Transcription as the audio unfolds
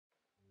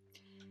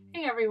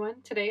Hey everyone,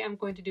 today I'm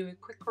going to do a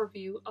quick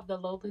review of the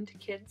Lowland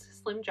Kids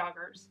Slim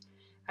Joggers.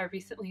 I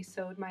recently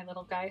sewed my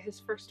little guy his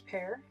first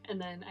pair,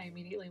 and then I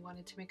immediately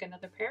wanted to make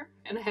another pair,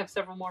 and I have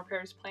several more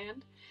pairs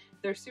planned.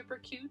 They're super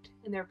cute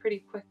and they're pretty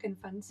quick and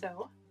fun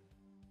sew.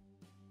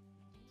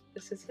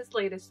 This is his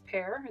latest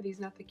pair. Are these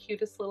not the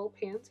cutest little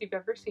pants you've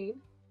ever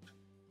seen?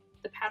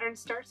 The pattern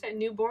starts at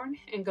newborn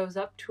and goes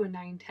up to a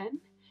 9-10.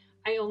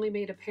 I only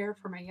made a pair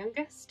for my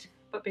youngest,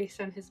 but based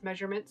on his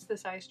measurements, the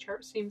size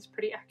chart seems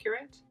pretty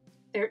accurate.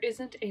 There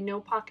isn't a no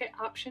pocket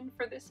option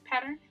for this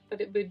pattern, but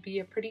it would be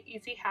a pretty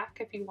easy hack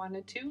if you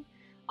wanted to.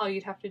 All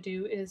you'd have to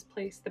do is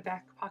place the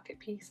back pocket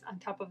piece on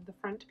top of the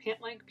front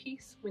pant leg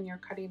piece when you're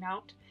cutting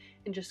out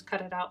and just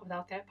cut it out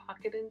without that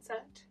pocket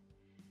inset.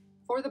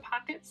 For the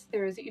pockets,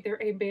 there is either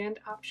a band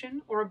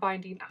option or a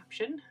binding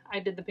option. I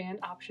did the band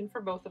option for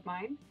both of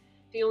mine.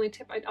 The only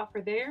tip I'd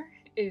offer there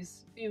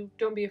is you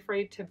don't be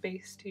afraid to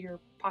baste your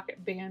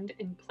pocket band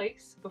in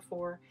place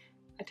before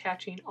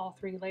attaching all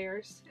 3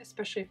 layers,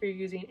 especially if you're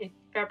using a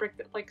fabric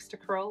that likes to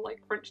curl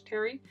like French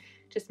terry.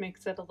 Just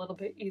makes it a little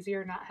bit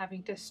easier not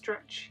having to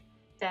stretch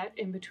that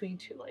in between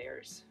 2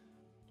 layers.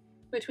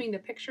 Between the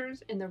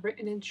pictures and the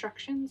written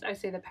instructions, I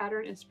say the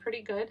pattern is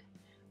pretty good.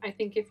 I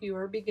think if you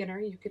are a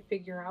beginner, you could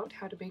figure out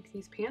how to make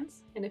these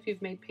pants, and if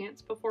you've made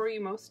pants before,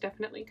 you most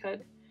definitely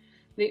could.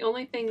 The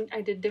only thing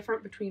I did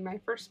different between my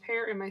first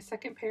pair and my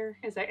second pair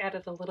is I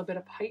added a little bit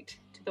of height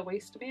to the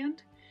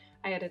waistband.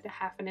 I added a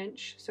 1/2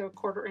 inch, so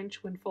 1/4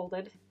 inch when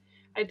folded.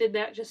 I did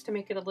that just to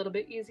make it a little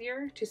bit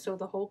easier to sew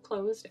the hole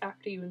closed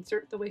after you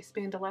insert the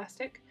waistband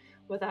elastic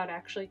without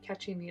actually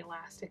catching the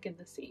elastic in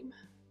the seam.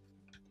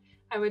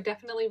 I would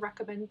definitely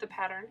recommend the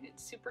pattern.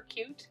 It's super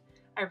cute.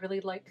 I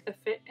really like the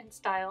fit and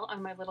style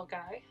on my little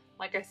guy.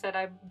 Like I said,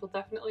 I will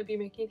definitely be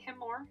making him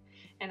more,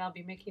 and I'll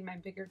be making my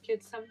bigger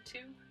kids some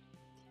too.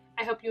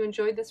 I hope you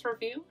enjoyed this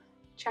review.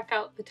 Check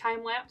out the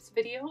time-lapse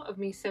video of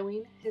me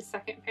sewing his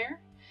second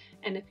pair.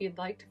 And if you'd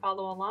like to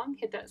follow along,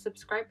 hit that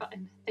subscribe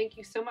button. Thank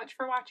you so much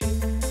for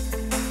watching.